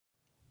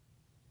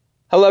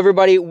Hello,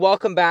 everybody.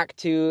 Welcome back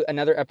to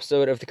another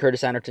episode of the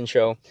Curtis Anderton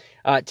Show.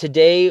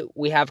 Today,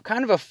 we have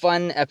kind of a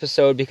fun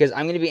episode because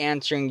I'm going to be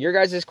answering your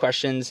guys'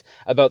 questions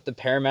about the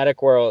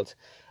paramedic world.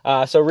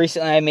 So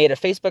recently, I made a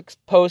Facebook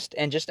post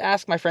and just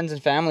asked my friends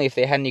and family if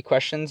they had any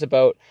questions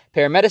about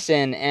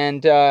paramedicine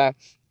and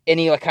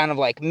any kind of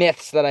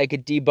myths that I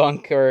could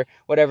debunk or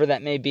whatever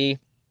that may be.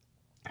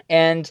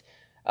 And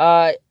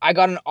I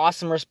got an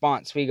awesome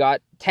response. We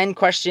got 10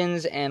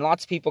 questions and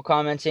lots of people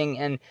commenting.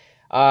 And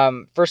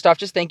first off,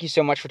 just thank you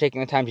so much for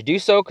taking the time to do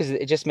so, because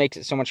it just makes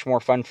it so much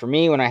more fun for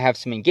me when I have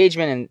some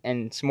engagement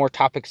and some more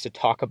topics to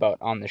talk about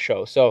on the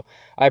show. So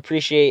I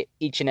appreciate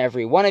each and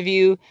every one of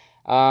you.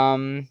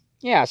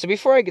 So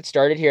before I get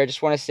started here, I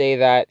just want to say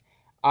that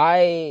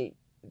I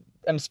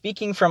am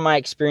speaking from my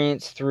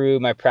experience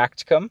through my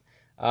practicum.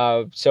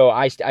 So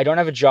I don't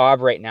have a job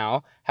right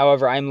now.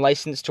 However, I'm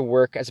licensed to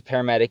work as a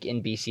paramedic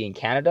in BC and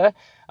Canada,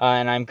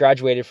 and I'm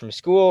graduated from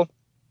school.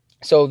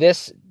 So the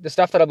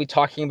stuff that I'll be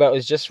talking about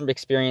is just from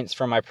experience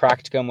from my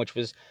practicum, which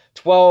was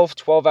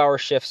 12-hour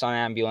shifts on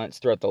ambulance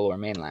throughout the Lower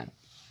Mainland.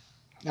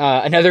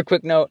 Another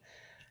quick note,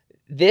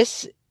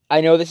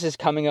 I know this is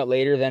coming out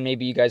later than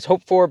maybe you guys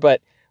hope for,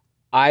 but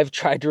I've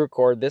tried to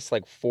record this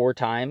 4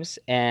 times,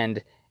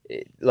 and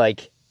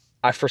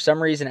for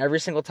some reason, every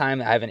single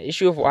time I have an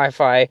issue with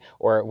Wi-Fi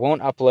or it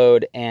won't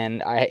upload,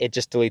 and it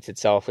just deletes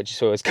itself,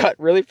 which was got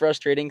really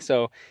frustrating.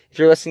 So if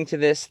you're listening to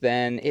this,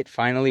 then it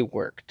finally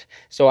worked.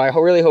 So I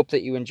really hope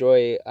that you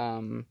enjoy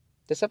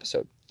this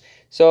episode.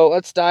 So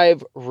let's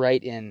dive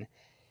right in.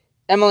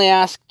 Emily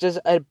asks, does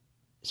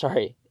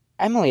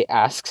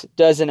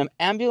an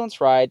ambulance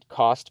ride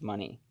cost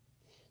money?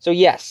 So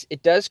yes,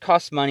 it does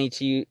cost money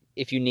to you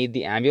if you need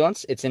the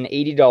ambulance. It's an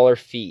 $80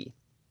 fee.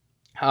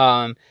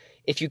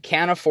 If you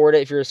can't afford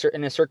it, if you're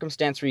in a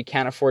circumstance where you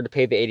can't afford to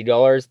pay the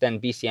 $80, then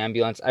BC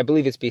Ambulance, I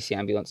believe it's BC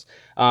Ambulance,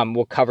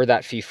 will cover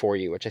that fee for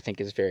you, which I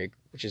think is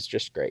which is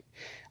just great.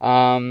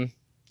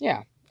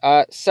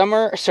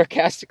 Summer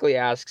sarcastically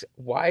asks,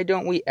 why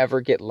don't we ever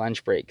get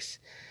lunch breaks?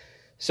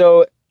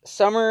 So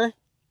Summer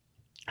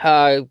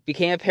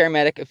became a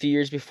paramedic a few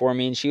years before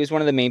me, and she was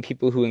one of the main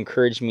people who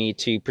encouraged me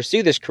to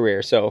pursue this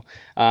career. So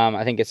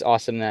I think it's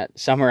awesome that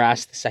Summer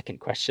asked the second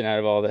question out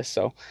of all this.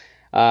 So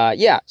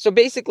so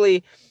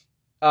basically,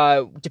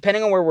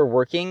 depending on where we're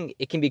working,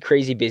 it can be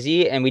crazy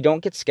busy, and we don't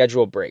get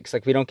scheduled breaks.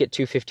 We don't get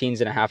 2 15s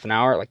in a half an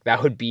hour.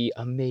 That would be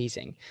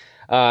amazing.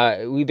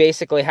 We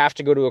basically have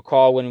to go to a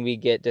call when we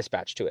get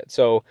dispatched to it.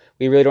 So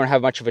we really don't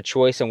have much of a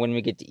choice on when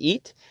we get to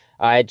eat.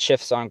 I had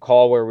shifts on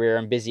call where we were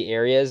in busy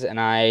areas, and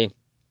I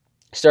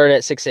started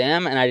at 6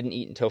 a.m. and I didn't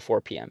eat until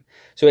 4 p.m.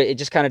 So it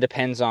just kind of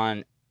depends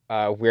on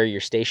where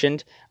you're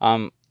stationed.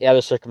 In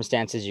other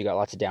circumstances, you got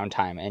lots of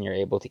downtime and you're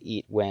able to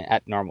eat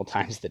at normal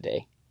times of the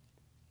day.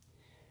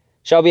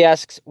 Shelby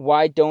asks,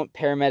 why don't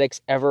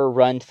paramedics ever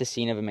run to the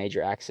scene of a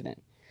major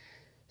accident?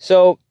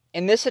 So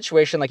in this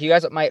situation, you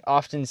guys might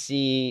often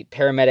see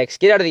paramedics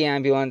get out of the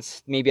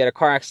ambulance, maybe at a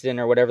car accident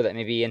or whatever that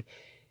may be,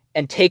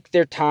 and take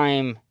their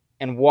time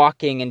and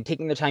walking and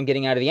taking their time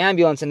getting out of the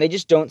ambulance, and they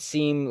just don't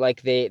seem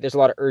like there's a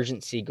lot of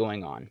urgency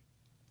going on.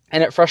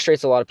 And it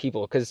frustrates a lot of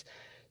people, because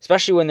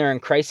especially when they're in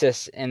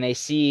crisis and they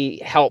see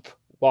help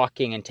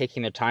walking and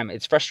taking their time,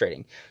 it's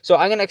frustrating. So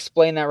I'm going to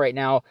explain that right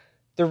now.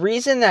 The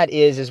reason that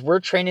is we're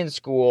trained in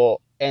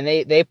school, and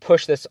they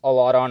push this a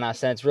lot on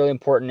us, and it's really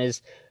important,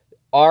 is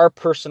our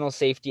personal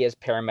safety as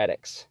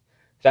paramedics.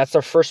 That's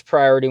our first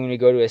priority when we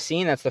go to a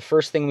scene. That's the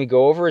first thing we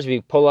go over. Is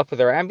we pull up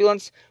with our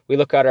ambulance, we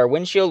look out our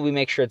windshield, we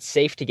make sure it's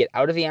safe to get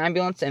out of the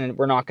ambulance and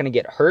we're not going to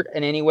get hurt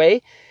in any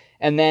way.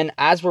 And then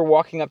as we're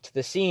walking up to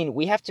the scene,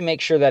 we have to make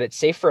sure that it's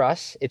safe for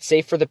us, it's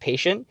safe for the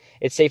patient,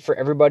 it's safe for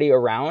everybody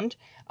around.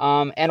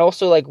 And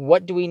also,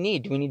 what do we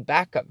need? Do we need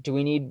backup? Do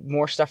we need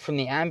more stuff from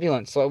the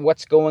ambulance? So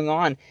what's going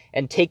on?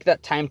 And take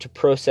that time to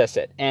process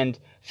it and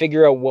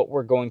figure out what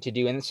we're going to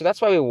do. And so that's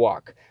why we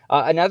walk.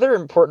 Another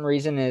important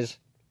reason is,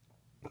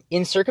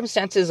 in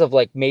circumstances of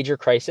major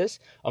crisis,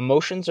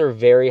 emotions are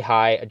very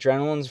high,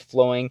 adrenaline's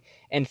flowing,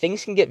 and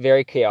things can get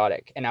very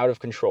chaotic and out of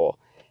control.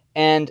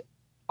 And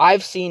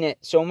I've seen it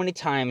so many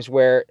times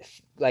where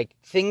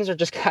things are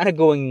just kind of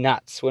going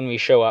nuts when we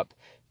show up.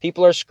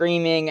 People are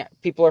screaming,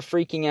 people are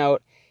freaking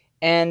out,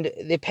 and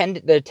the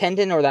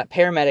attendant or that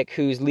paramedic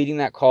who's leading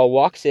that call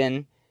walks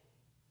in,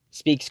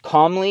 speaks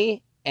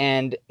calmly,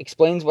 and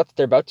explains what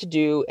they're about to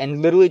do,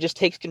 and literally just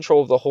takes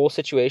control of the whole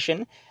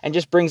situation and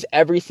just brings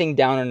everything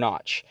down a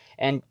notch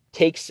and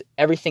takes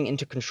everything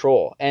into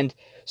control. And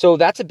so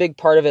that's a big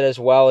part of it as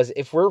well, is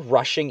if we're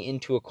rushing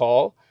into a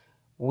call,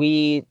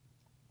 we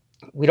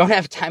don't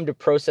have time to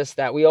process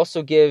that. We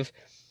also give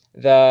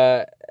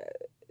the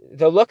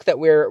look that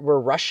we're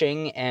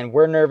rushing and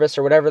we're nervous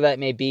or whatever that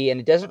may be, and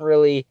it doesn't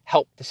really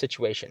help the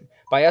situation.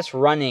 By us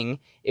running,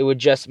 it would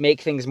just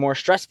make things more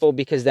stressful,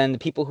 because then the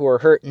people who are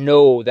hurt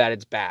know that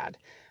it's bad.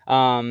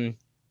 So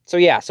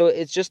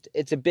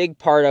it's a big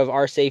part of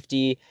our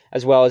safety,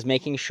 as well as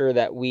making sure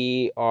that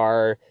we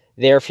are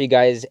there for you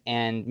guys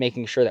and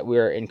making sure that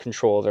we're in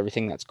control of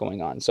everything that's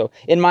going on. So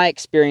in my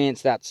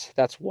experience, that's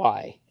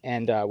why,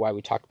 and why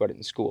we talked about it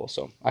in school.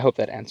 So I hope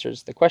that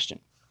answers the question.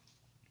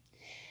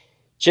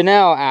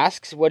 Janelle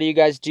asks, what do you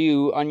guys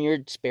do on your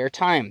spare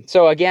time?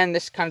 So again,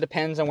 this kind of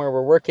depends on where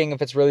we're working.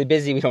 If it's really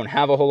busy, we don't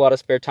have a whole lot of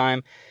spare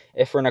time.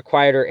 If we're in a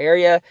quieter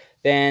area,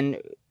 then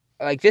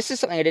like this is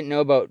something I didn't know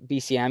about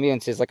BC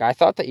ambulances. Like I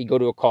thought that you go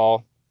to a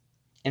call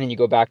and then you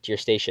go back to your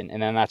station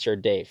and then that's your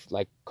day,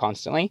 like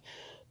constantly.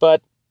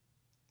 But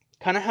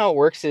kind of how it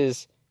works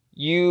is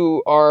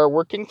you are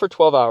working for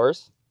 12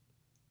 hours,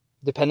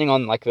 depending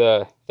on like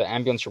the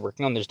ambulance you're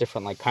working on. There's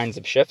different like kinds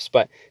of shifts,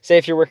 but say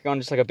if you're working on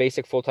just like a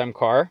basic full-time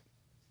car,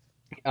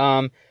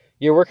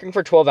 you're working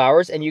for 12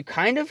 hours and you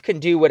kind of can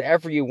do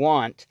whatever you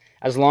want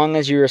as long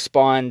as you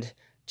respond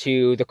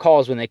to the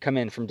calls when they come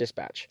in from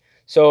dispatch.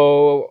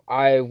 So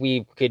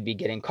we could be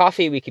getting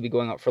coffee, we could be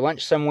going out for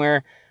lunch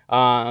somewhere.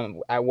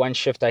 At one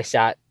shift I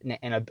sat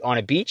on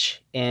a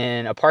beach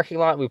in a parking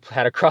lot. We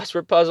had a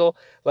crossword puzzle.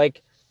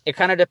 Like it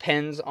kind of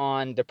depends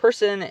on the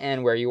person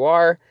and where you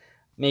are.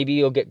 Maybe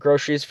you'll get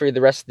groceries for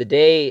the rest of the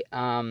day.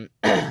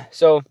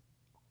 So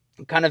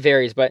it kind of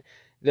varies, but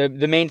the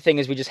main thing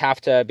is we just have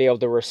to be able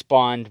to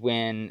respond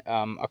when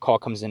a call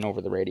comes in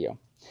over the radio.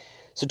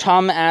 So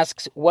Tom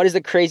asks, what is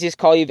the craziest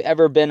call you've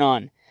ever been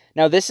on?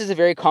 Now, this is a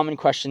very common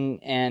question,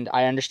 and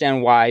I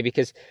understand why,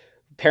 because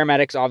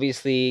paramedics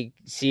obviously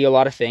see a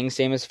lot of things,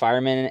 same as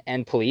firemen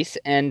and police,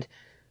 and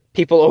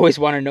people always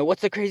want to know,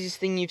 what's the craziest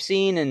thing you've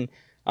seen?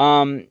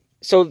 And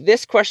so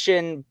this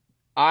question,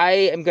 I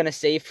am going to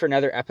save for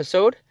another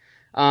episode.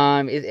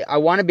 I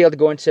want to be able to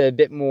go into a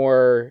bit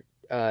more,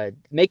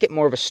 make it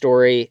more of a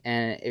story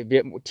and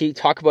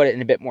talk about it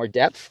in a bit more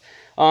depth.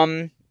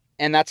 And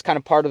that's kind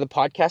of part of the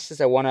podcast, is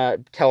I want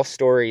to tell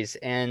stories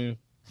and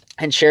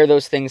share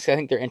those things. I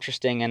think they're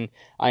interesting and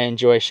I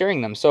enjoy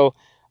sharing them. So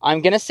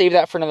I'm going to save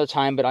that for another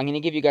time, but I'm going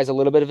to give you guys a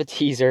little bit of a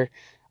teaser.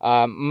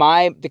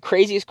 The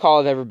craziest call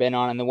I've ever been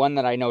on, and the one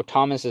that I know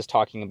Thomas is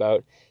talking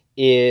about,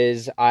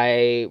 is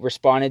I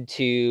responded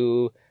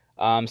to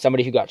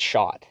somebody who got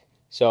shot.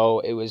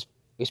 So it was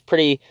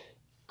pretty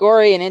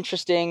gory and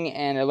interesting,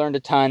 and I learned a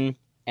ton.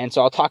 And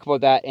so I'll talk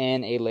about that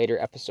in a later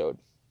episode.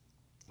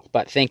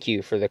 But thank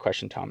you for the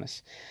question,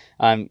 Thomas.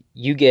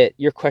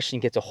 Your question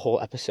gets a whole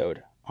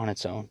episode on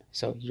its own,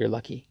 so you're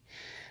lucky.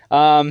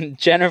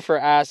 Jennifer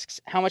asks,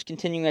 how much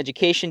continuing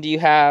education do you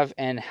have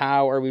and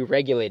how are we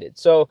regulated?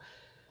 So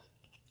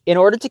in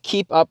order to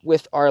keep up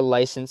with our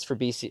license for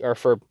BC or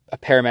for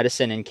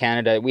paramedicine in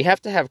Canada, we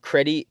have to have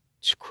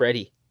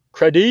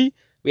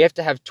we have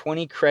to have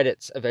 20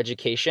 credits of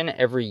education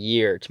every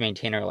year to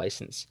maintain our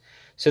license.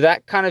 So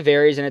that kind of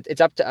varies, and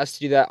it's up to us to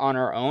do that on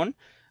our own.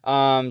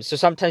 So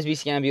sometimes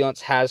BC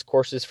Ambulance has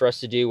courses for us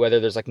to do, whether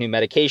there's like new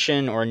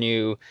medication or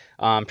new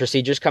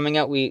procedures coming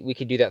out. We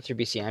could do that through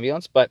BC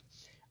Ambulance, but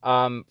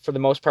for the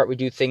most part, we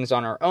do things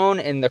on our own,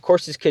 and the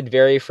courses could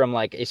vary from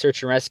like a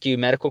search and rescue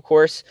medical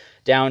course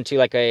down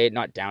to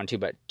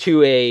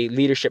to a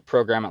leadership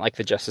program at like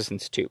the Justice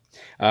Institute.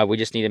 We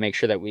just need to make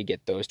sure that we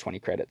get those 20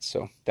 credits.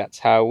 So that's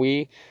how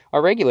we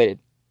are regulated.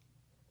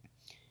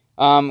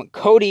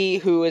 Cody,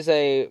 who is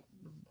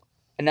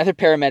another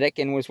paramedic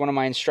and was one of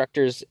my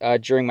instructors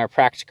during my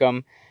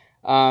practicum,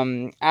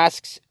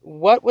 asks,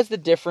 what was the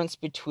difference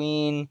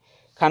between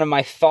kind of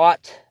my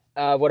thought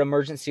what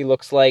emergency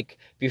looks like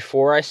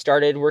before I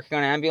started working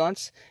on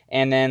ambulance,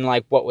 and then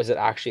like what was it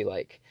actually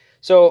like?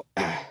 So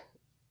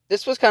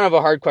this was kind of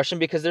a hard question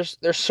because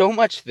there's so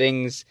much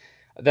things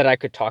that I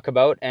could talk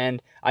about,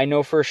 and I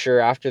know for sure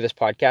after this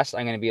podcast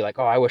I'm going to be like,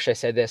 oh, I wish I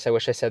said this, I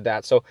wish I said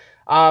that. So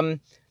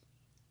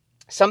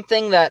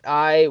something that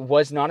I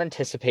was not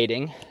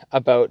anticipating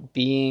about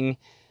being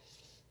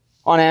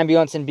on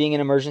ambulance and being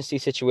in emergency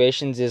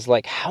situations is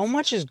like how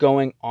much is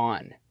going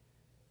on.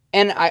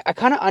 And I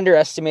kind of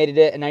underestimated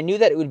it, and I knew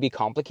that it would be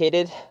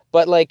complicated,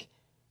 but like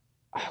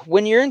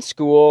when you're in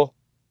school,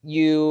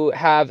 you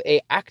have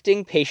a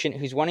acting patient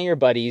who's one of your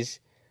buddies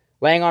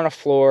laying on a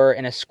floor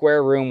in a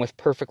square room with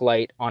perfect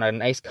light on a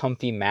nice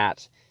comfy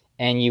mat,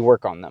 and you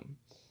work on them.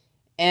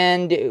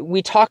 And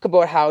we talk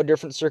about how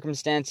different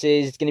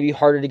circumstances, it's going to be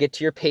harder to get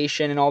to your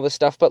patient and all this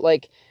stuff, but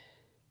like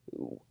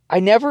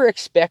I never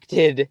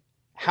expected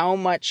how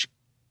much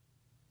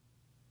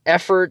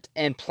effort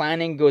and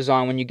planning goes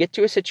on when you get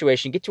to a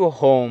situation, you get to a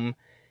home,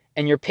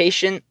 and your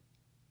patient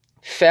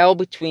fell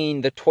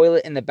between the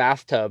toilet and the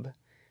bathtub.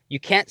 You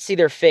can't see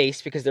their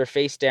face because they're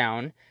face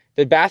down.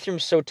 The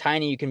bathroom's so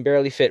tiny you can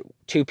barely fit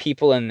 2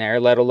 people in there,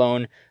 let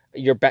alone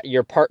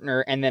your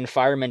partner and then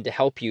firemen to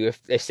help you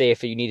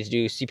if you need to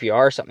do CPR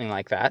or something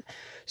like that.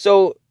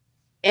 So,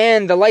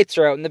 and the lights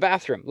are out in the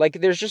bathroom.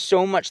 Like there's just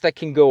so much that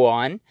can go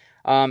on.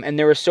 And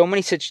there were so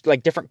many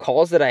different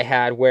calls that I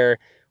had where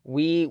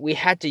we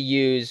had to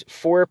use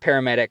 4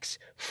 paramedics,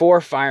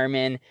 4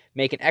 firemen,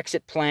 make an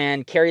exit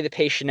plan, carry the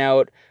patient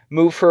out,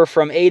 move her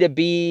from A to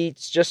B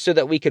just so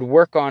that we could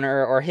work on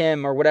her or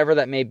him or whatever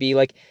that may be.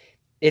 Like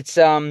it's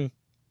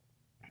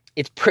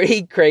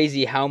pretty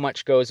crazy how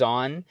much goes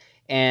on.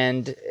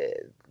 and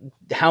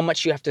how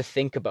much you have to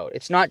think about.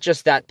 It's not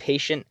just that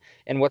patient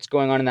and what's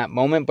going on in that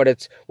moment, but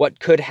it's what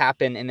could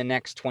happen in the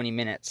next 20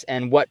 minutes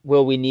and what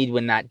will we need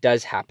when that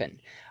does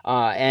happen.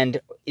 And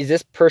is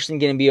this person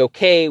going to be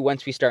okay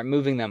once we start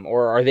moving them,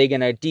 or are they going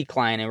to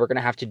decline and we're going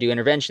to have to do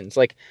interventions?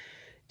 Like,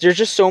 there's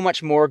just so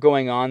much more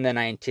going on than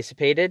I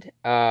anticipated.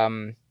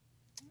 And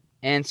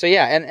so,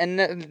 yeah, and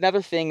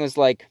another thing was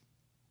like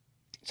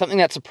something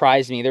that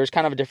surprised me. There was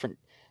kind of a different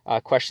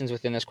questions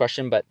within this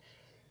question, but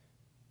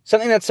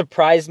something that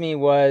surprised me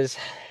was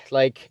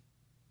like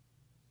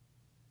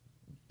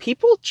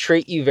people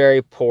treat you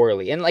very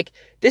poorly. And like,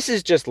 this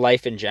is just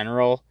life in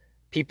general.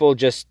 People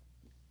just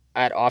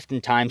at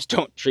oftentimes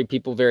don't treat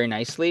people very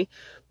nicely.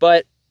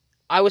 But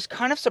I was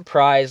kind of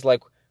surprised,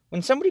 like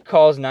when somebody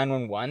calls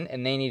 911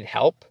 and they need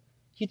help,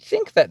 you'd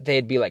think that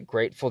they'd be like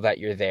grateful that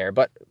you're there.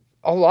 But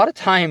a lot of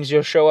times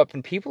you'll show up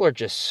and people are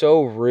just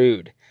so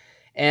rude.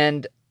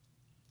 And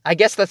I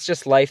guess that's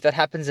just life. That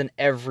happens in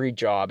every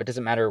job. It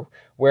doesn't matter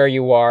where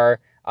you are.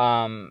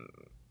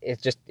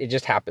 It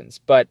just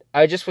happens. But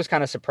I just was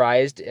kind of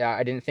surprised.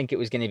 I didn't think it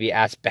was going to be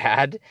as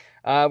bad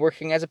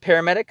working as a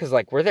paramedic, because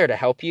like we're there to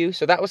help you.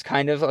 So that was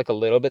kind of like a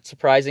little bit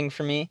surprising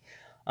for me.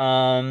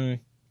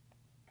 I'm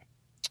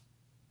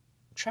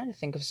trying to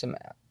think of some.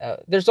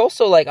 There's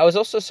also like, I was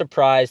also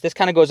surprised. This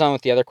kind of goes on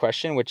with the other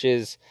question, which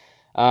is,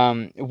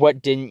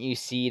 what didn't you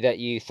see that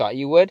you thought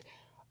you would?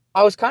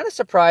 I was kind of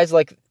surprised,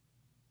 like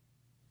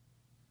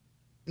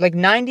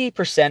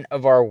 90%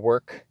 of our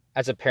work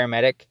as a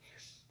paramedic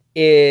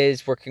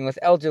is working with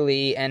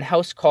elderly and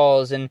house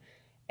calls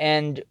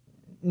and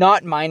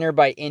not minor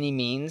by any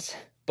means,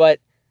 but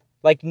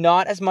like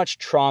not as much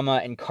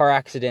trauma and car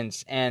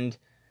accidents and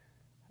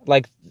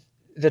like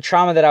the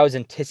trauma that I was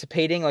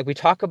anticipating. Like, we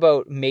talk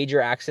about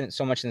major accidents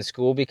so much in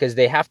school because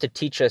they have to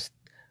teach us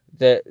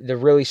the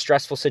really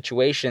stressful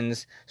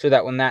situations so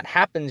that when that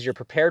happens, you're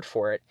prepared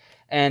for it.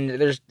 And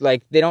there's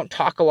like, they don't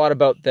talk a lot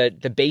about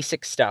the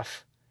basic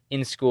stuff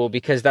in school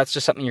because that's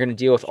just something you're going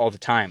to deal with all the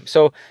time.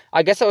 So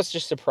I guess I was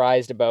just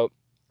surprised about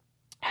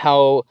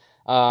how,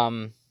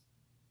 how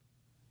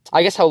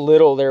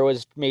little there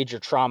was major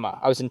trauma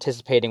I was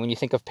anticipating. When you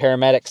think of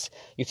paramedics,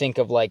 you think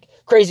of like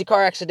crazy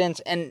car accidents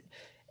and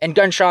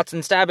gunshots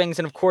and stabbings.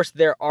 And of course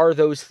there are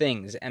those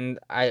things. And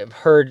I've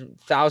heard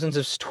thousands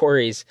of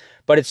stories,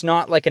 but it's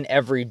not like an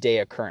everyday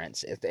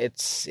occurrence.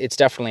 It's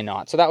definitely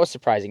not. So that was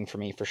surprising for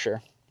me for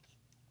sure.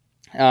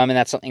 And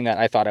that's something that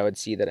I thought I would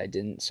see that I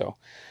didn't. So,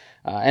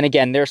 and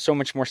again, there's so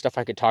much more stuff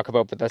I could talk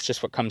about, but that's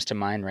just what comes to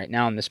mind right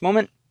now in this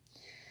moment.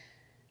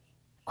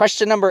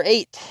 Question number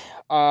 8.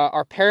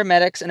 Are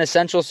paramedics an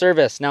essential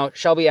service? Now,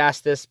 Shelby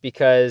asked this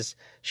because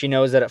she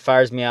knows that it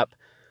fires me up.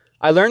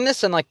 I learned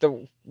this in like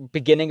the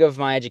beginning of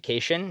my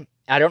education.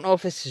 I don't know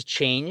if this has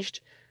changed.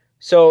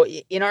 So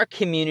in our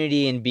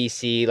community in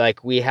BC,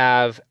 like we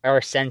have our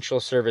essential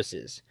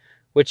services,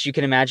 which you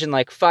can imagine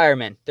like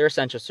firemen, they're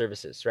essential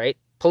services, right?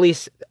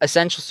 Police,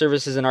 essential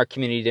services in our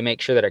community to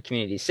make sure that our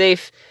community is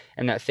safe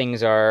and that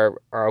things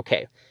are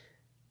okay.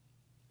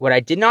 What I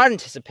did not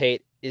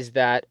anticipate is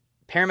that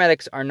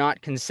paramedics are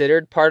not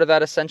considered part of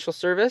that essential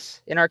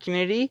service in our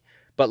community,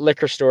 but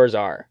liquor stores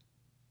are.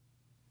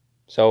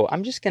 So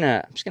I'm just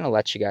gonna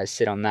let you guys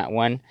sit on that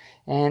one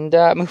and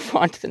move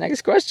on to the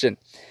next question.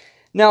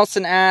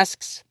 Nelson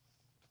asks,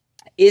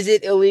 is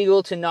it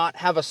illegal to not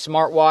have a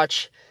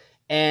smartwatch?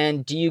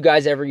 And do you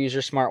guys ever use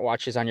your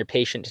smartwatches on your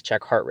patient to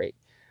check heart rate?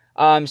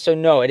 So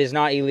no, it is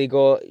not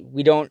illegal.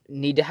 We don't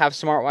need to have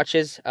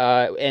smartwatches.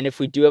 And if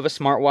we do have a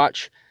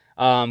smartwatch,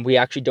 we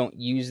actually don't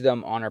use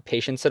them on our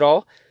patients at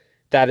all.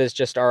 That is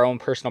just our own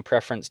personal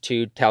preference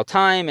to tell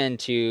time and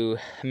to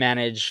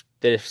manage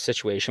the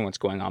situation, what's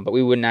going on. But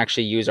we wouldn't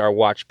actually use our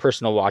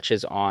personal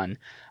watches on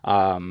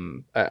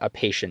a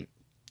patient.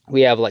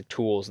 We have like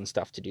tools and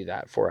stuff to do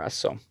that for us.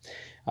 So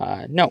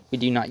no, we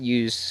do not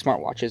use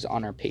smartwatches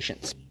on our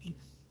patients.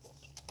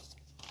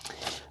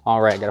 All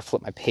right, I got to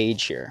flip my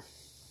page here.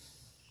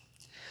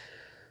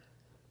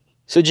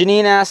 So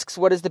Janine asks,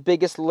 what is the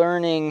biggest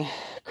learning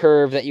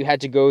curve that you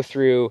had to go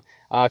through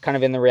kind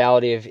of in the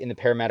reality of in the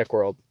paramedic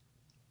world?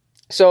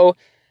 So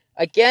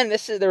again,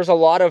 there's a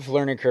lot of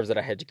learning curves that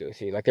I had to go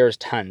through. Like there was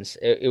tons.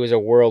 It was a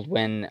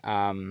whirlwind.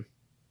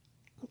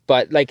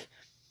 But like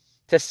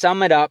to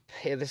sum it up,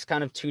 there's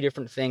kind of two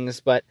different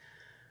things. But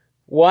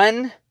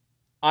one,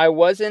 I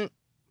wasn't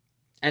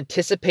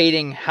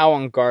anticipating how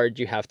on guard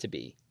you have to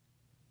be.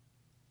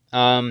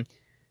 When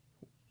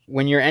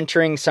you're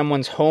entering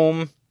someone's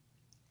home,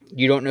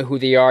 you don't know who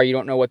they are. You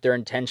don't know what their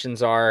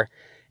intentions are.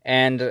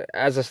 And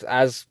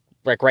as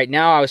like right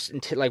now, I was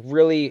like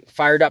really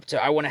fired up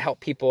to, I want to help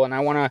people and I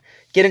want to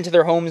get into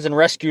their homes and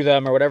rescue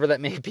them or whatever that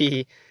may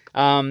be.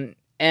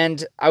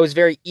 And I was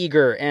very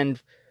eager.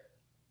 And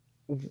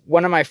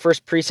one of my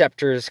first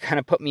preceptors kind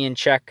of put me in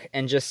check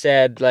and just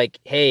said like,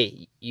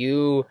 hey,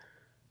 you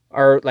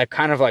are like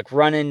kind of like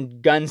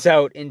running guns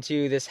out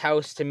into this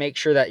house to make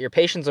sure that your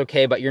patient's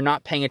okay, but you're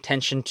not paying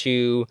attention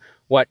to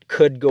what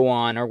could go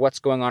on or what's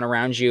going on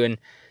around you.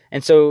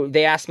 And so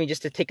they asked me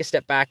just to take a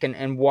step back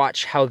and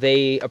watch how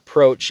they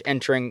approach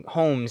entering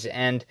homes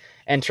and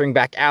entering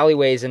back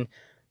alleyways. And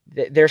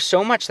there's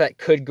so much that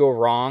could go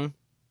wrong.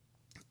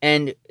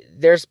 And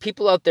there's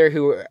people out there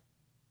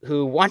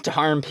who want to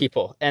harm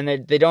people, and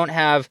they don't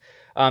have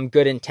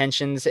good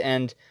intentions.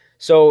 And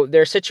so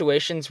there are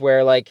situations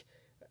where, like,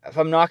 if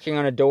I'm knocking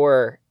on a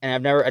door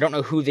and I don't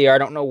know who they are, I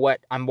don't know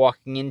what I'm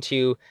walking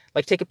into,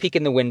 like, take a peek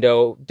in the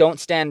window. Don't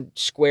stand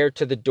square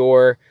to the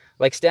door,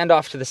 like, stand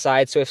off to the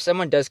side. So if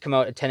someone does come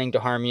out intending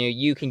to harm you,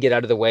 you can get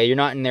out of the way. You're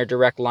not in their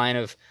direct line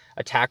of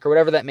attack or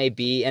whatever that may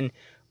be. And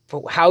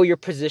how you're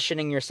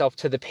positioning yourself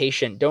to the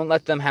patient, don't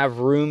let them have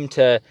room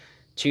to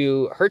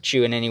hurt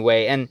you in any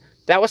way. And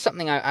that was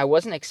something I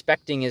wasn't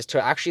expecting, is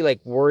to actually, like,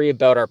 worry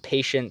about our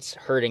patients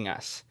hurting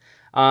us.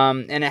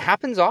 And it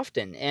happens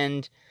often.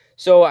 And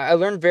so I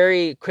learned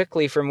very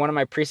quickly from one of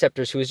my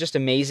preceptors, who was just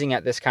amazing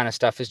at this kind of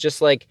stuff, is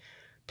just, like,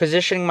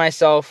 positioning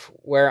myself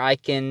where I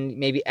can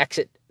maybe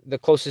exit the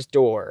closest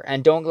door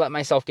and don't let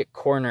myself get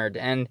cornered,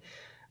 and,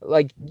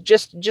 like,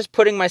 just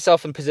putting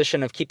myself in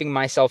position of keeping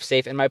myself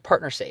safe and my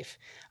partner safe.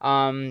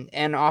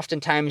 And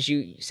oftentimes,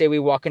 you say we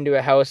walk into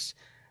a house,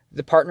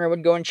 the partner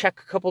would go and check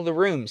a couple of the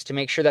rooms to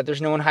make sure that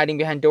there's no one hiding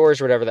behind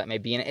doors or whatever that may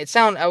be.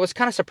 And I was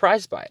kind of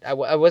surprised by it.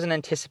 I wasn't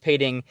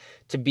anticipating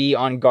to be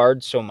on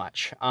guard so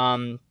much.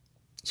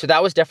 So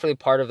that was definitely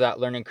part of that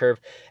learning curve,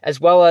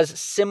 as well as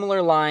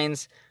similar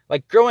lines.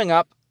 Like, growing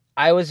up,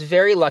 I was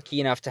very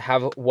lucky enough to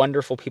have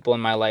wonderful people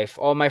in my life.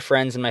 All my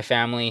friends and my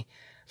family,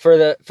 for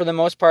the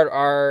most part,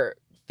 are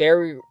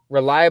very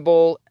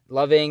reliable,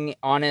 loving,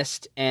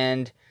 honest,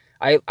 and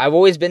I've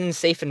always been in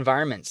safe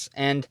environments.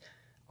 And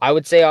I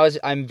would say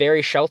I'm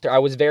very sheltered. I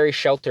was very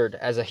sheltered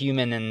as a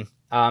human,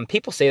 and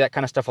people say that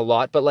kind of stuff a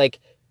lot, but,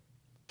 like,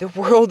 the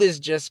world is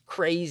just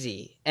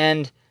crazy,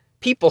 and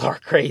people are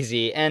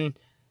crazy, and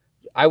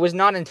I was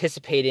not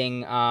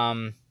anticipating,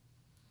 I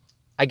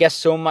guess,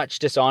 so much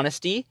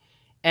dishonesty.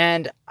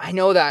 And I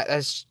know that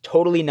that's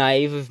totally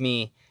naive of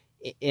me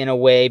in a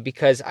way,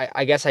 because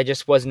I guess I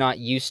just was not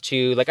used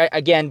to, like,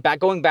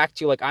 going back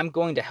to, like, I'm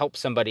going to help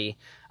somebody.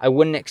 I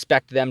wouldn't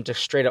expect them to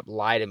straight up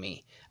lie to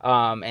me,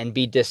 and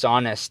be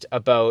dishonest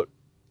about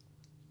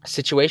a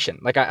situation.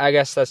 Like, I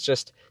guess that's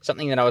just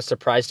something that I was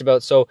surprised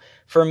about. So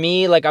for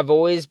me, like, I've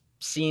always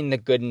seen the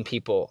good in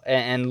people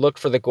and looked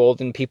for the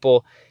gold in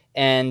people,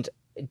 and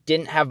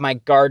didn't have my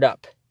guard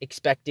up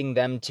expecting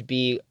them to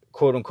be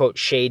quote unquote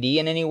shady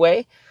in any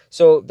way.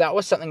 So that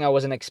was something I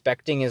wasn't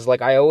expecting, is,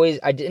 like,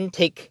 I didn't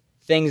take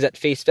things at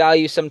face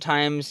value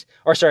sometimes,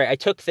 I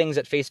took things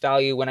at face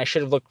value when I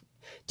should have looked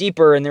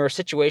deeper. And there were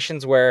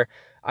situations where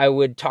I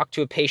would talk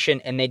to a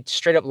patient and they'd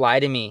straight up lie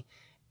to me,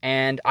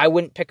 and I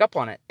wouldn't pick up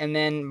on it. And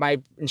then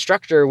my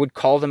instructor would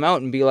call them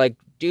out and be like,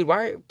 dude,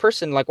 why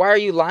are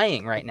you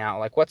lying right now?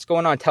 Like, what's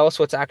going on? Tell us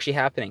what's actually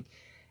happening.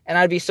 And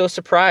I'd be so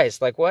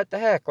surprised, like, what the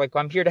heck? Like,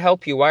 I'm here to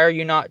help you. Why are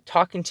you not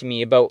talking to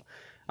me about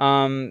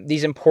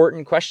these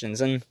important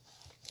questions? And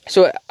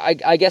so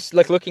I guess,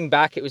 like, looking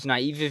back, it was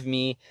naive of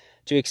me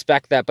to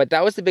expect that. But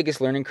that was the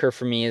biggest learning curve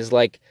for me, is,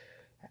 like,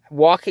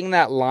 walking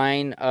that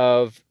line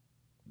of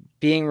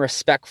being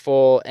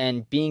respectful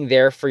and being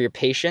there for your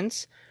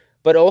patients,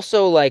 but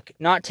also, like,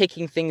 not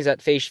taking things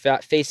at face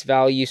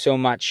value so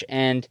much,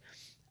 and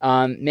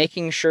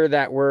making sure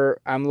that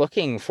I'm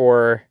looking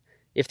for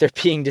if they're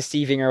being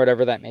deceiving or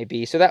whatever that may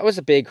be. So that was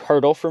a big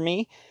hurdle for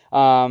me.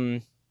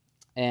 And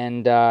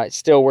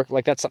still work,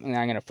 like, that's something that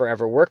I'm going to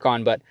forever work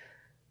on, but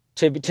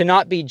to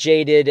not be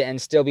jaded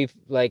and still be,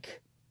 like,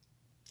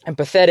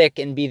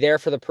 empathetic and be there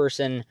for the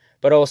person,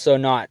 but also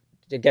not,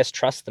 I guess,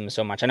 trust them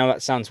so much. I know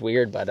that sounds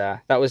weird, but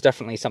that was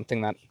definitely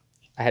something that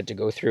I had to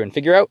go through and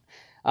figure out.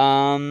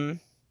 And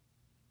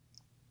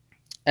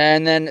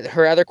then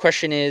her other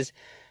question is,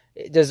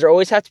 does there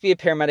always have to be a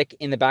paramedic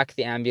in the back of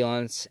the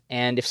ambulance?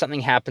 And if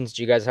something happens,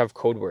 do you guys have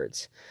code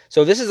words?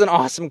 So this is an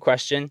awesome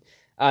question.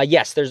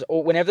 Yes,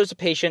 whenever there's a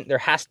patient, there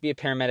has to be a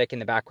paramedic in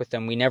the back with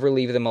them. We never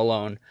leave them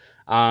alone.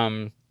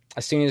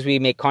 As soon as we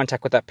make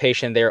contact with that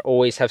patient, they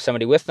always have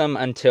somebody with them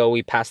until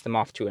we pass them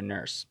off to a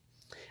nurse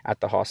at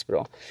the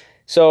hospital.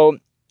 So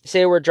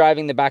say we're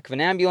driving the back of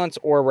an ambulance,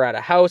 or we're at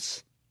a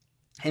house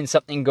and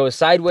something goes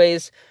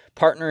sideways,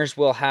 partners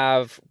will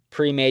have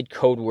pre-made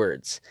code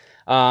words.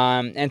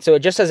 And so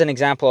just as an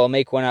example, I'll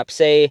make one up.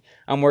 Say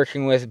I'm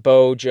working with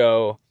Bob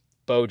Joe.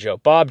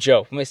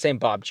 Let me say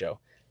Bob Joe.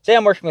 Say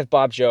I'm working with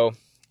Bob Joe,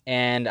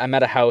 and I'm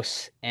at a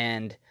house,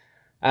 and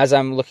as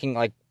I'm looking,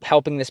 like,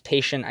 helping this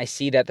patient, I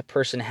see that the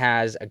person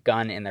has a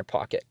gun in their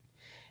pocket.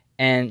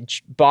 And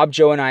Bob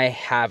Joe and I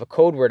have a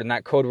code word, and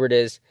that code word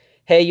is,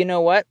 hey, you know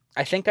what?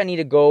 I think I need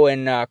to go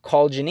and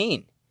call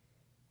Janine.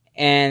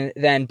 And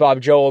then Bob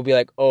Joe will be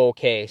like, oh,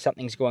 okay,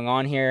 something's going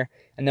on here.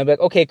 And they'll be like,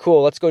 okay,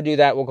 cool, let's go do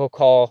that. We'll go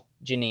call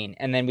Janine.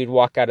 And then we'd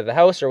walk out of the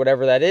house or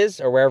whatever that is,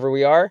 or wherever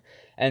we are,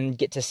 and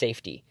get to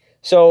safety.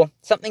 So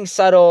something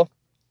subtle,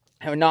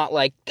 and not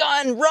like,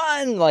 gun,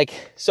 run,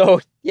 like, so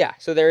yeah,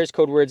 so there is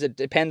code words. It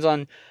depends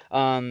on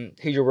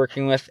who you're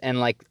working with, and,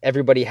 like,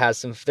 everybody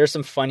has there's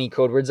some funny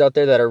code words out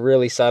there that are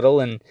really subtle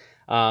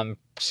and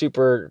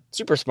super,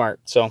 super smart.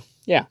 So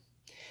yeah.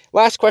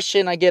 Last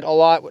question I get a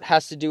lot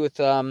has to do with,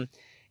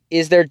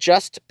 is there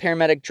just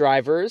paramedic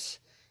drivers,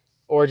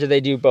 or do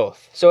they do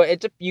both? So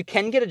you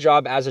can get a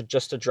job as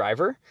just a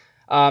driver.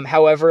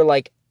 However,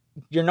 like,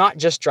 you're not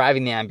just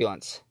driving the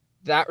ambulance.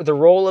 The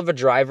role of a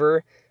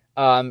driver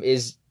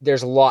is,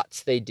 there's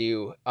lots they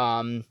do.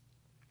 And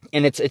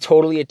it's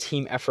totally a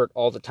team effort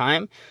all the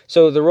time.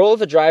 So the role of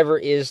the driver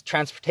is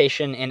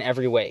transportation in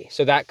every way.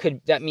 So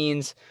that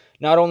means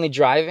not only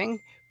driving,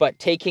 but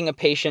taking a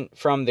patient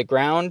from the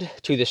ground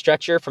to the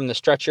stretcher, from the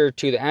stretcher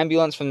to the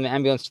ambulance, from the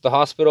ambulance to the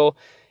hospital,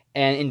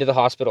 and into the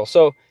hospital.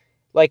 So,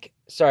 like,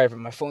 sorry,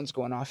 my phone's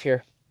going off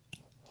here.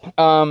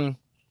 And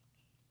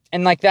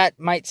like, that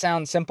might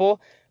sound simple,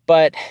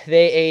 but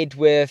they aid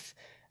with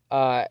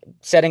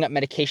setting up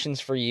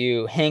medications for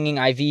you, hanging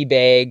IV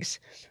bags,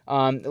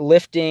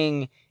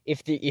 lifting.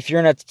 If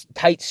you're in a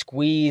tight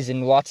squeeze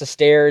and lots of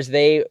stairs,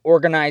 they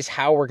organize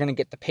how we're going to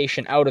get the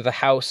patient out of the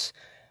house.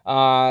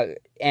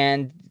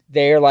 And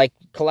they're like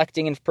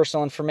collecting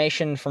personal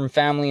information from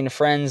family and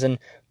friends. And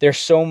there's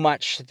so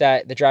much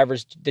that the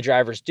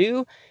drivers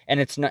do.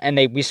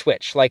 And we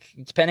switch, like,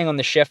 depending on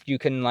the shift, you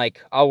can,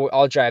 like,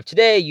 I'll drive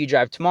today, you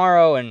drive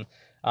tomorrow. And,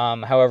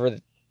 however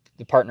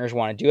the partners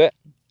want to do it,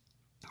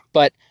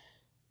 but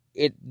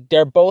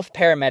they're both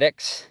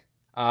paramedics.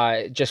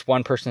 Just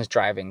one person is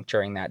driving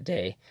during that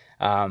day.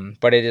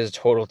 But it is a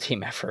total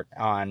team effort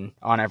on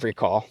every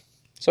call.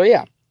 So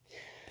yeah.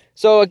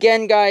 So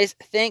again, guys,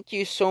 thank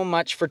you so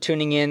much for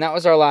tuning in. That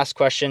was our last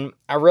question.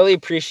 I really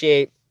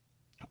appreciate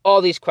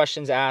all these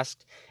questions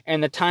asked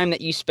and the time that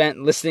you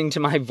spent listening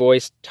to my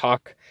voice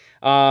talk.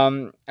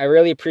 I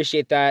really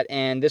appreciate that.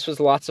 And this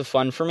was lots of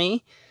fun for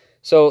me.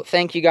 So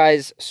thank you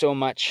guys so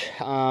much.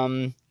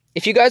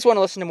 If you guys want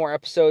to listen to more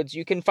episodes,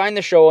 you can find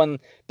the show on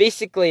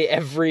basically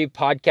every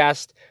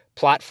podcast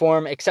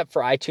platform except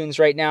for iTunes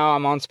right now.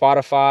 I'm on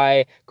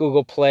Spotify,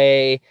 Google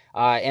Play,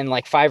 and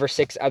like 5 or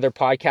 6 other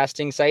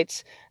podcasting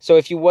sites. So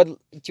if you want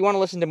to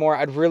listen to more,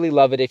 I'd really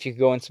love it if you could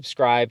go and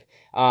subscribe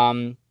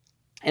and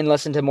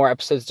listen to more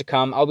episodes to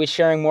come. I'll be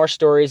sharing more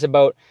stories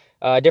about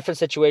different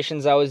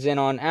situations I was in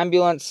on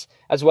ambulance,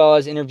 as well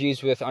as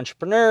interviews with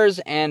entrepreneurs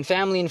and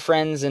family and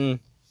friends, and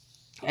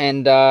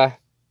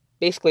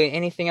basically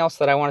anything else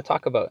that I want to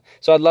talk about.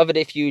 So I'd love it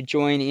if you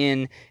join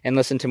in and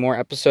listen to more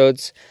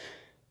episodes.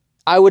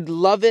 I would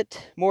love it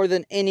more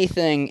than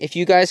anything if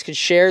you guys could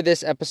share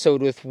this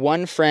episode with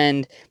one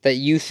friend that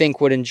you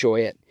think would enjoy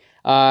it.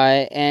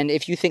 And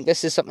if you think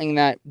this is something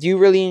that you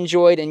really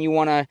enjoyed and you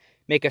want to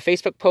make a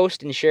Facebook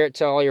post and share it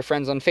to all your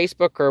friends on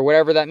Facebook or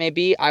whatever that may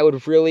be, I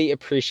would really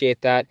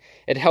appreciate that.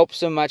 It helps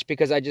so much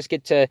because I just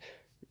get to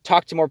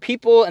talk to more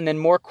people, and then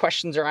more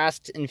questions are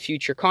asked in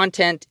future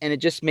content, and it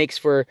just makes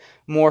for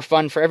more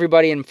fun for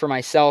everybody and for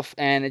myself,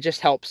 and it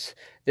just helps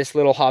this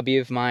little hobby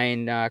of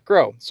mine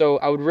grow. So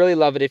I would really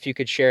love it if you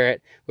could share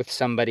it with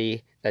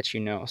somebody that you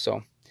know.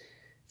 So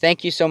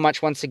thank you so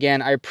much once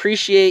again. I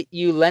appreciate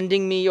you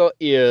lending me your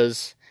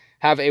ears.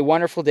 Have a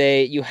wonderful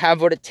day. You have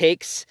what it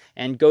takes,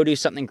 and go do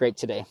something great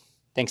today.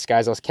 Thanks,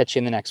 guys. I'll catch you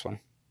in the next one.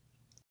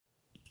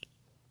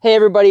 Hey,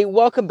 everybody.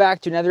 Welcome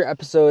back to another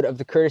episode of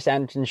The Curtis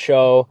Anderton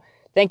Show.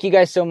 Thank you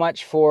guys so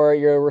much for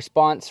your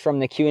response from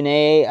the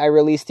Q&A I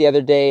released the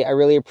other day. I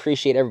really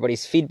appreciate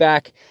everybody's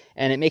feedback,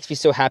 and it makes me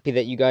so happy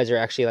that you guys are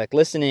actually like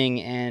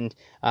listening and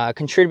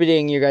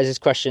contributing your guys'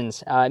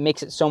 questions. It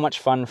makes it so much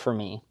fun for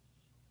me.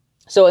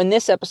 So in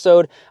this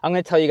episode, I'm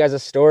going to tell you guys a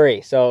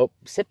story. So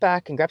sit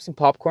back and grab some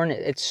popcorn.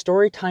 It's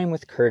story time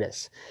with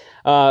Curtis.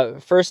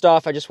 First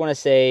off, I just want to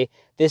say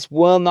this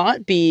will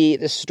not be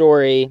the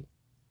story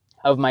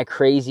of my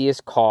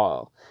craziest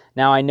call.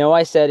 Now, I know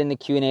I said in the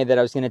Q&A that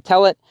I was going to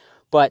tell it,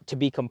 but to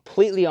be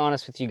completely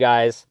honest with you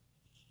guys,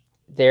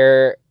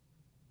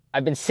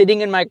 I've been sitting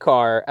in my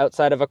car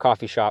outside of a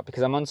coffee shop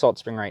because I'm on Salt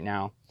Spring right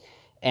now,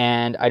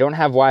 and I don't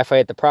have Wi-Fi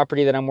at the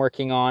property that I'm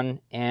working on,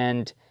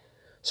 and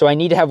so I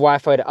need to have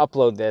Wi-Fi to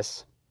upload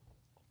this.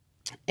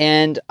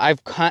 And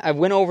I've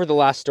went over the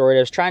last story.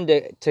 I was trying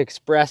to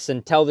express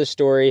and tell this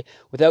story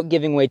without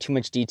giving away too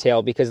much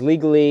detail because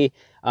legally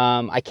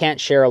I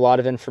can't share a lot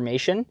of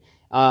information,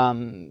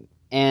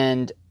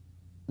 and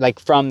like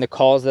from the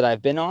calls that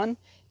I've been on,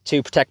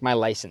 to protect my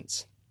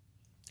license.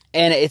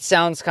 And it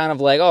sounds kind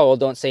of like, oh, well,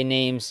 don't say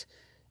names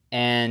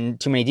and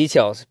too many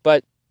details.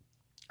 But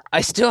I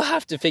still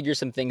have to figure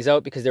some things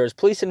out because there was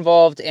police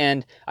involved,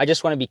 and I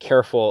just want to be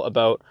careful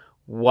about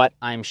what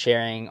I'm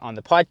sharing on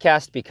the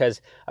podcast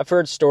because I've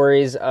heard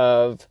stories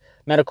of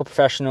medical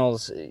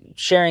professionals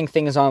sharing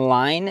things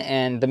online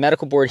and the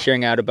medical board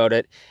hearing out about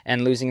it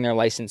and losing their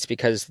license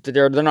because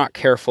they're not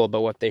careful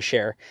about what they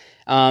share.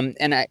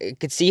 And I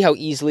could see how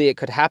easily it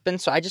could happen.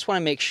 So I just want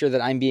to make sure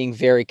that I'm being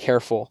very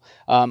careful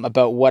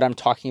about what I'm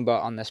talking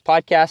about on this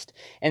podcast.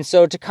 And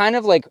so to kind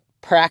of like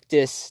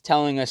practice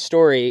telling a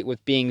story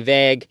with being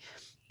vague,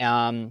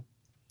 I'm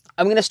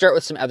going to start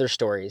with some other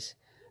stories.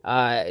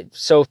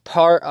 So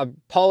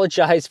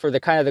apologize for the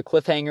kind of the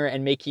cliffhanger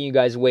and making you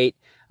guys wait.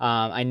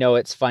 I know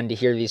it's fun to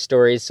hear these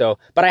stories,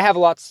 but I have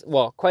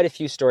quite a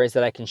few stories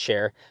that I can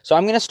share. So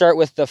I'm going to start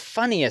with the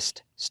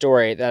funniest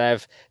story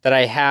that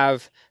I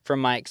have from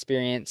my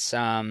experience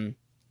on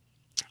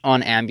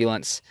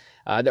ambulance,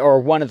 or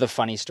one of the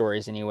funny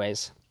stories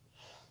anyways.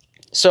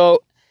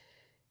 So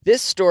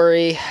this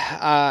story,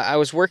 I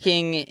was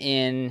working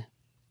in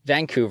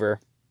Vancouver,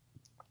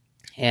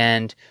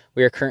 and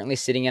we are currently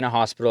sitting in a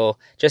hospital,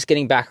 just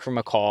getting back from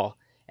a call,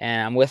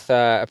 and I'm with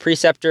a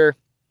preceptor,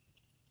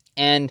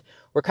 and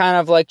we're kind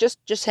of like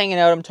just hanging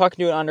out. I'm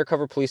talking to an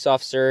undercover police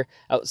officer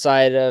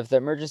outside of the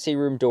emergency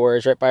room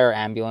doors right by our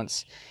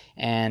ambulance,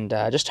 and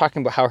just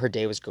talking about how her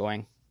day was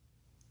going.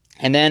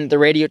 And then the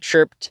radio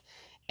chirped,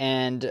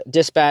 and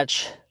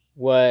dispatch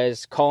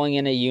was calling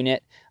in a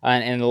unit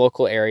in the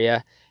local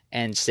area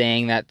and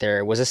saying that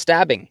there was a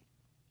stabbing.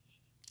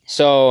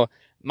 So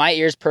my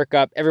ears perk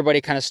up,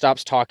 everybody kind of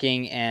stops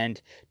talking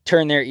and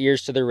turn their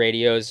ears to their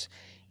radios,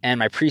 and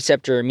my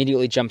preceptor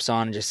immediately jumps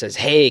on and just says,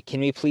 "Hey,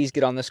 can we please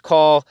get on this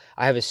call?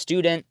 I have a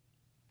student,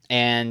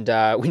 and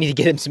we need to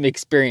get him some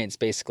experience,"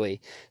 basically.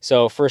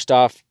 So first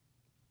off,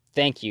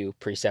 thank you,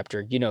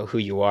 preceptor. You know who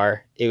you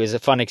are. It was a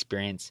fun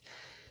experience.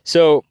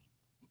 So,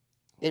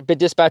 but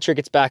dispatcher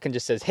gets back and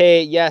just says,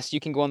 "Hey, yes, you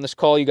can go on this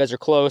call. You guys are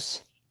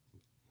close.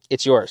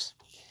 It's yours."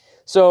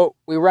 So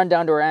we run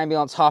down to our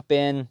ambulance, hop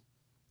in.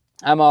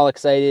 I'm all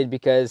excited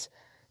because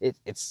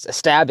it's a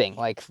stabbing.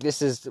 Like,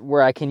 this is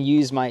where I can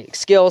use my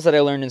skills that I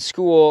learned in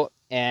school,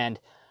 and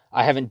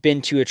I haven't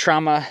been to a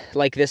trauma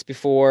like this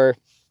before,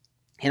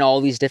 and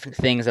all these different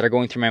things that are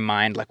going through my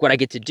mind, like what I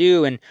get to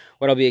do and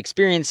what I'll be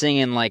experiencing,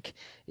 and like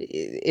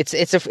it's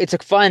a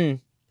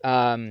fun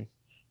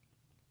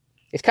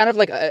it's kind of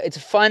like it's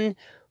a fun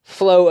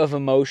flow of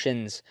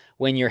emotions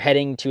when you're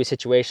heading to a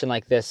situation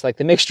like this. Like,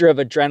 the mixture of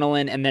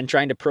adrenaline and then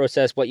trying to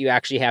process what you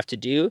actually have to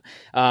do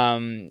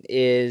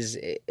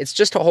it's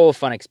just a whole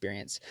fun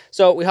experience.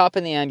 So we hop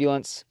in the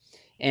ambulance,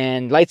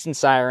 and lights and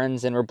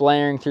sirens, and we're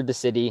blaring through the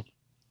city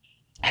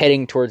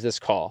heading towards this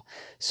call.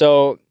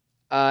 So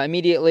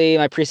immediately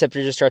my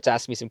preceptor just starts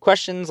asking me some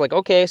questions like,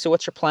 "Okay, so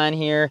what's your plan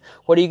here?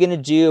 What are you going to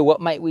do? What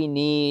might we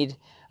need?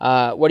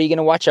 What are you going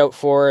to watch out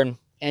for?"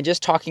 And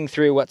just talking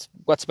through what's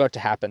about to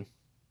happen.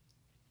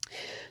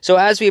 So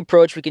as we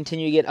approach, we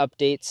continue to get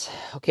updates.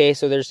 Okay,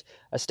 so there's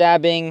a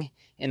stabbing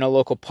in a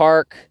local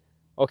park.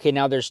 Okay,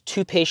 now there's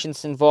 2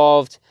 patients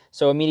involved.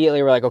 So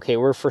immediately we're like, okay,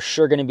 we're for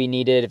sure going to be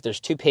needed. If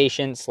there's 2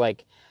 patients,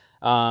 like,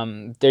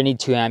 there need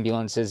 2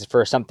 ambulances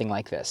for something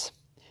like this.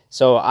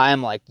 So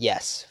I'm like,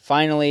 yes,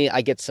 finally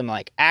I get some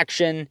like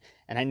action.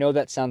 And I know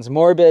that sounds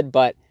morbid,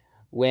 but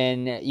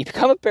when you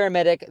become a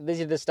paramedic,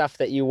 these are the stuff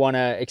that you want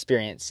to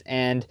experience.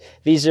 And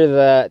these are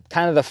the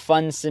kind of the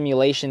fun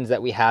simulations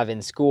that we have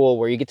in school,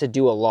 where you get to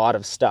do a lot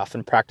of stuff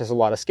and practice a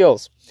lot of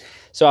skills.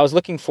 So I was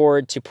looking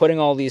forward to putting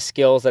all these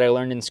skills that I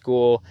learned in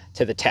school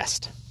to the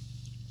test.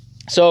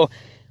 So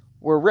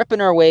we're ripping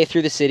our way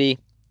through the city,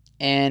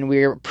 and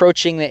we're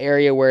approaching the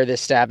area where this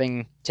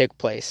stabbing took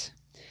place.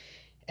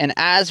 And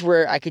as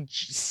I could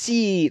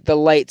see the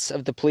lights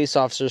of the police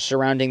officers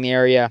surrounding the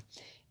area,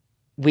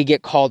 we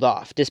get called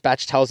off.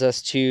 Dispatch tells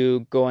us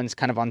to go and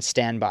kind of on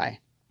standby.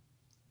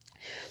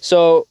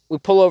 So we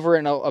pull over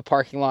in a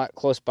parking lot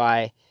close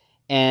by,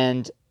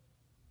 and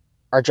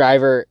our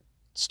driver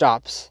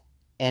stops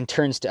and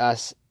turns to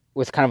us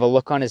with kind of a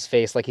look on his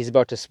face, like he's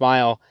about to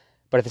smile,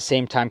 but at the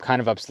same time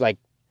kind of like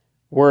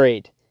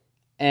worried.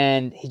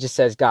 And he just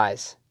says,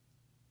 "Guys,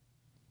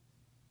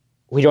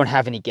 we don't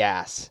have any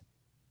gas."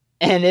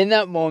 And in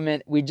that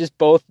moment, we just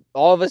all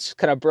of us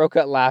kind of broke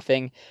out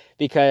laughing,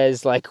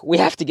 because like, we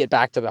have to get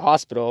back to the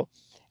hospital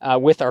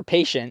with our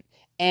patient,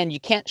 and you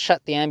can't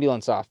shut the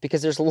ambulance off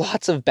because there's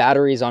lots of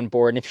batteries on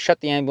board. And if you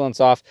shut the ambulance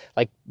off,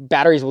 like,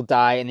 batteries will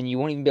die, and then you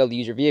won't even be able to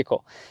use your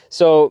vehicle.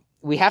 So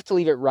we have to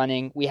leave it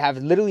running. We have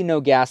literally no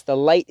gas. The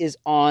light is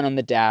on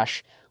the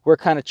dash. We're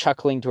kind of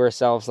chuckling to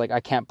ourselves like, I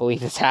can't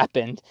believe this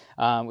happened.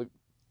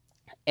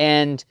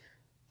 And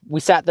we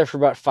sat there for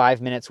about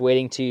 5 minutes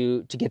waiting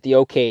to get the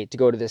okay to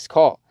go to this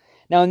call.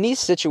 Now, in these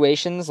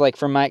situations, like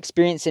from my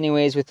experience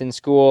anyways within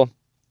school,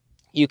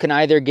 you can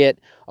either get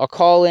a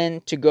call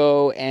in to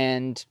go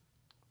and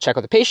check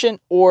out the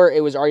patient, or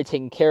it was already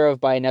taken care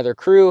of by another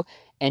crew,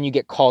 and you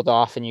get called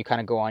off and you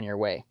kind of go on your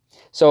way.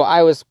 So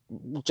I was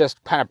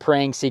just kind of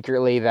praying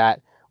secretly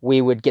that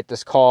we would get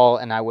this call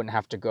and I wouldn't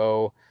have to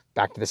go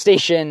back to the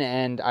station,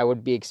 and I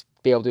would be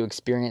able to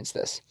experience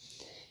this.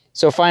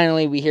 So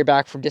finally, we hear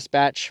back from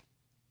dispatch.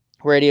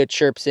 Radio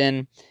chirps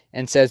in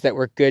and says that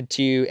we're good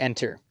to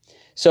enter.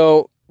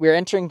 So we're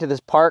entering to this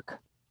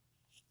park.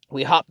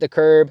 We hop the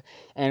curb,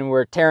 and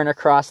we're tearing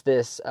across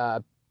this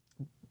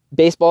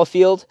baseball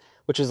field,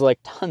 which is like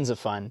tons of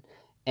fun.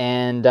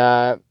 And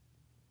I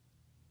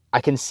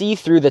can see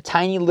through the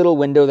tiny little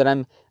window that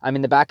I'm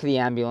in the back of the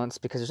ambulance,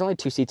 because there's only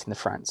 2 seats in the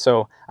front.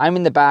 So I'm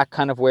in the back,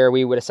 kind of where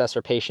we would assess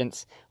our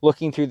patients,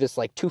 looking through this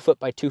like 2 foot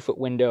by 2 foot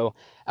window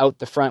out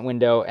the front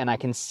window. And I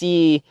can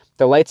see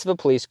the lights of a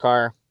police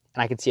car,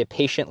 and I can see a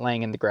patient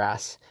laying in the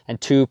grass and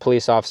 2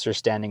 police officers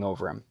standing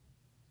over him.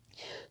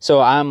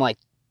 So I'm like,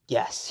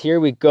 yes, here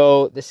we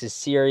go. This is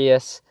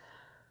serious.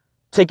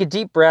 Take a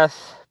deep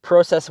breath,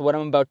 process what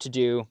I'm about to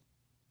do.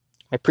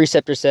 My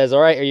preceptor says, "All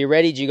right, are you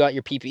ready? Do you got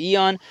your PPE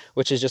on?"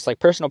 Which is just like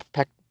personal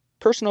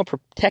personal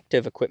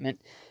protective equipment.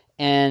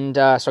 And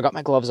so I got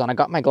my gloves on, I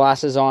got my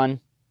glasses on,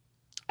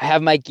 I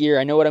have my gear,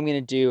 I know what I'm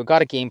going to do, I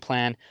got a game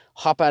plan,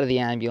 hop out of the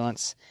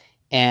ambulance,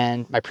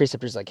 and my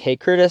preceptor's like, hey,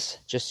 Curtis,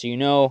 just so you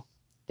know,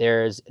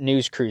 there's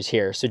news crews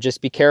here, so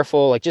just be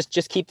careful, like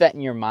just keep that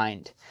in your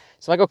mind.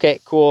 So I'm like, okay,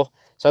 cool.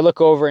 So I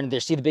look over and they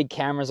see the big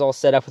cameras all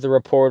set up with a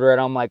reporter, and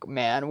I'm like,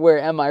 man, where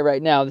am I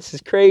right now? This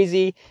is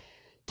crazy.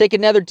 Take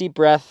another deep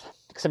breath,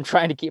 because I'm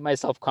trying to keep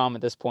myself calm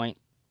at this point.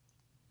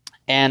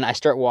 And I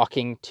start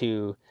walking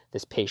to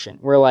this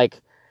patient. We're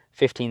like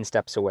 15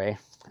 steps away.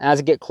 As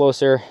I get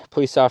closer,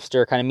 police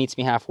officer kind of meets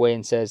me halfway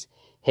and says,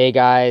 hey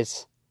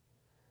guys,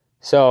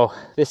 so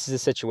this is the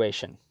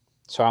situation.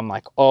 So I'm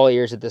like all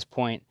ears at this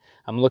point.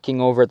 I'm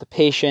looking over at the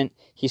patient.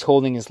 He's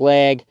holding his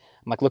leg.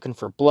 I'm like looking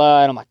for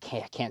blood. I'm like,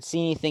 hey, I can't see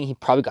anything. He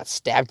probably got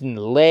stabbed in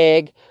the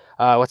leg.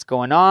 What's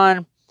going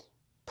on?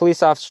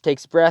 Police officer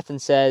takes a breath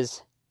and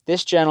says,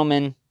 this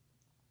gentleman,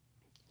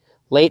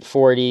 late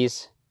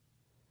 40s,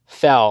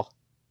 fell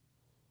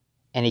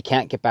and he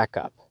can't get back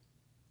up.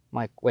 I'm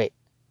like, wait,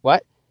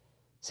 what?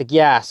 It's like,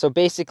 yeah, so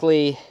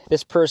basically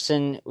this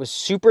person was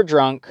super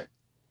drunk,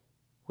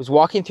 was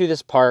walking through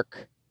this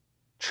park,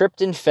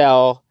 tripped and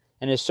fell,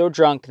 and is so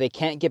drunk they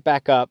can't get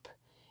back up,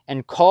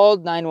 and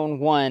called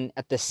 911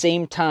 at the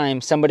same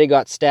time somebody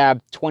got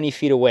stabbed 20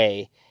 feet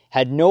away,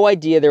 had no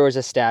idea there was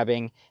a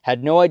stabbing,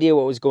 had no idea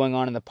what was going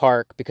on in the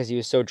park because he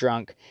was so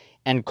drunk,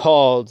 and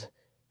called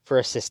for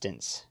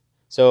assistance.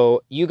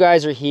 So you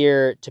guys are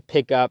here to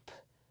pick up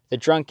the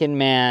drunken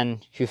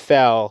man who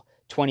fell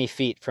 20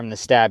 feet from the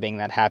stabbing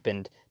that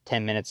happened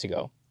 10 minutes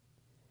ago.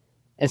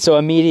 And so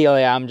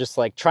immediately I'm just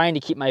like trying to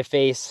keep my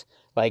face,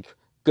 like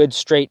good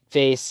straight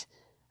face.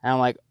 And I'm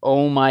like,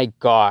 oh my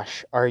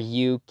gosh, are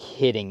you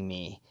kidding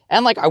me?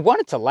 And like, I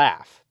wanted to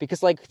laugh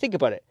because like, think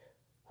about it.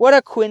 What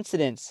a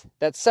coincidence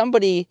that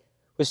somebody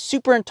was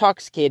super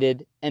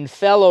intoxicated and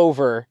fell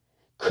over,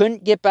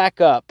 couldn't get back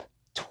up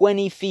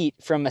 20 feet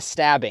from a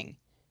stabbing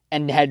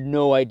and had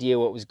no idea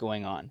what was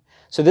going on.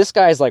 So this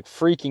guy's like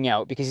freaking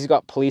out because he's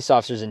got police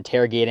officers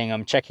interrogating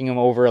him, checking him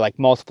over like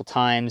multiple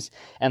times,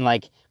 and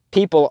like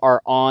people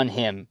are on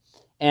him.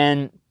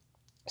 And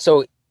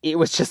so it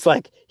was just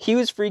like, he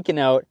was freaking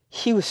out.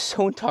 He was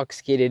so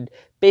intoxicated,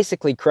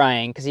 basically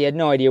crying because he had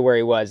no idea where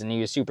he was and he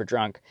was super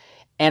drunk.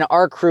 And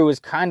our crew was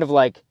kind of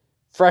like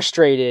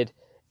frustrated,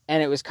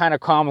 and it was kind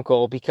of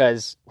comical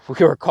because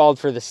we were called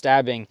for the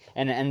stabbing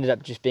and it ended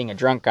up just being a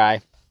drunk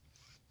guy.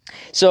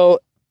 So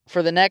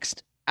for the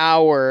next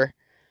hour,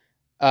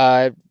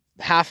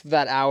 half of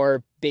that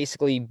hour,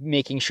 basically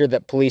making sure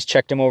that police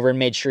checked him over and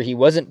made sure he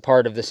wasn't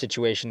part of the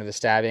situation of the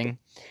stabbing.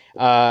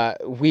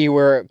 We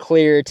were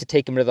cleared to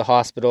take him to the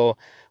hospital,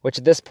 which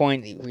at this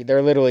point,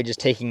 they're literally just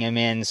taking him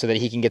in so that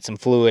he can get some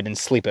fluid and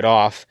sleep it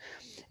off.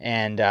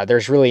 And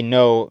there's really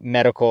no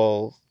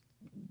medical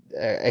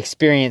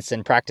experience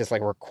and practice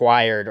like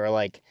required, or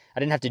like I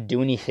didn't have to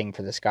do anything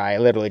for this guy. I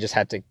literally just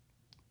had to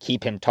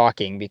keep him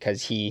talking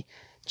because he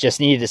just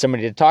needed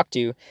somebody to talk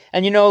to.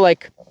 And you know,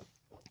 like,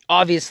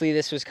 obviously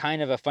this was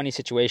kind of a funny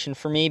situation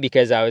for me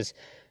because I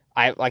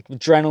like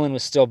adrenaline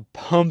was still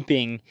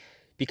pumping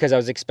because I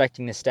was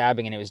expecting the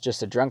stabbing and it was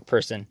just a drunk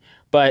person.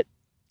 But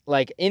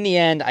like in the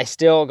end, I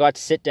still got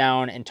to sit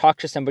down and talk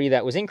to somebody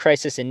that was in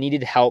crisis and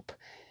needed help.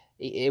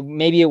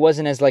 Maybe it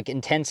wasn't as like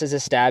intense as a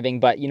stabbing,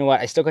 but you know what?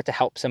 I still got to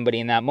help somebody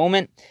in that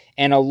moment.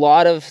 And a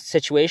lot of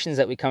situations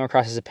that we come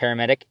across as a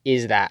paramedic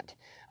is that.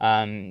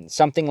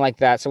 Something like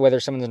that. So whether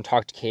someone's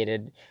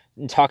intoxicated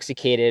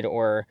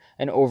or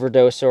an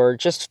overdose or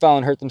just fell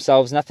and hurt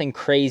themselves, nothing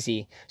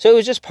crazy. So it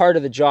was just part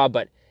of the job,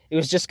 but it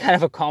was just kind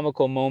of a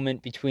comical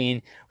moment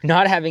between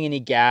not having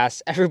any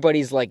gas.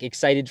 Everybody's like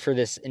excited for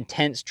this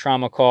intense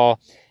trauma call.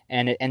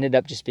 And it ended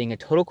up just being a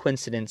total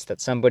coincidence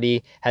that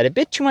somebody had a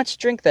bit too much to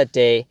drink that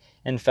day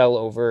and fell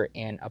over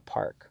in a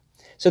park.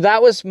 So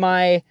that was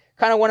my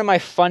kind of one of my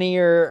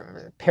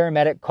funnier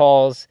paramedic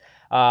calls.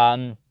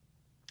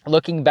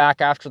 Looking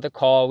back after the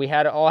call, we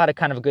all had a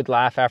kind of a good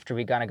laugh after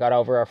we kind of got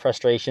over our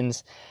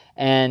frustrations.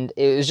 And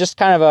it was just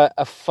kind of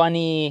a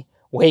funny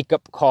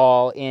wake-up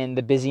call in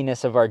the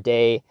busyness of our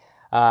day.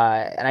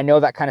 And I know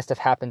that kind of stuff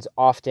happens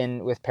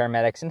often with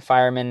paramedics and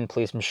firemen and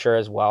police, I'm sure,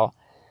 as well.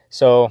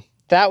 So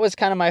that was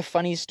kind of my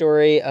funny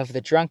story of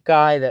the drunk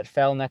guy that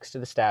fell next to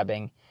the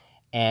stabbing.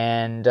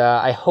 And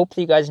I hope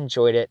that you guys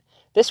enjoyed it.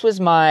 This was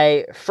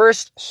my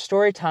first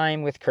story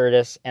time with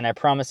Curtis, and I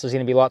promise there's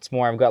going to be lots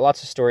more. I've got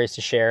lots of stories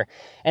to share.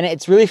 And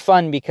it's really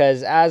fun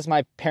because as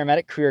my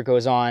paramedic career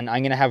goes on,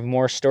 I'm going to have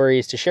more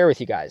stories to share with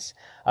you guys,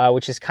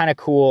 which is kind of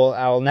cool.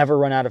 I'll never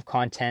run out of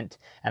content,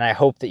 and I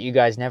hope that you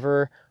guys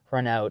never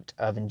run out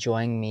of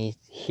enjoying me,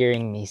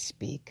 hearing me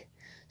speak.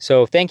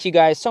 So thank you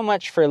guys so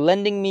much for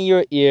lending me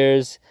your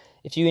ears.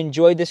 If you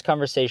enjoyed this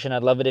conversation,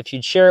 I'd love it if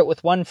you'd share it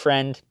with one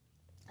friend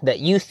that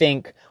you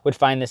think would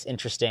find this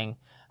interesting.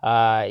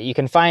 You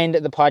can find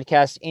the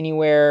podcast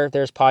anywhere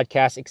there's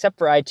podcasts except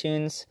for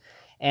iTunes.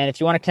 And if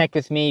you want to connect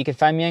with me, you can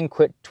find me on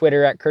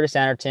Twitter at Curtis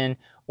Anderton,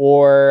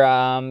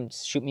 or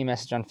shoot me a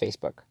message on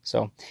Facebook.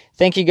 So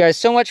thank you guys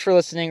so much for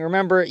listening.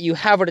 Remember, you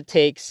have what it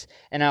takes,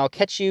 and I'll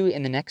catch you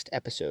in the next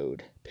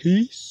episode.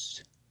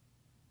 Peace.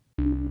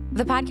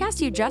 The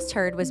podcast you just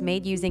heard was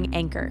made using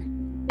Anchor.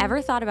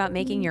 Ever thought about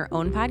making your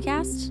own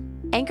podcast?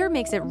 Anchor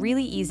makes it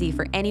really easy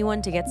for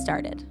anyone to get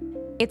started.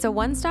 It's a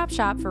one-stop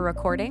shop for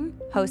recording,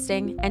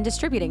 hosting, and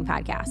distributing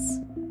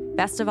podcasts.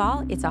 Best of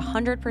all, it's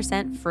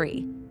 100%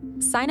 free.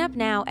 Sign up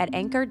now at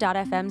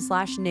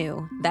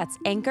anchor.fm/new. That's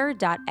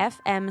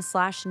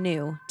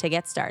anchor.fm/new to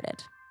get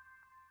started.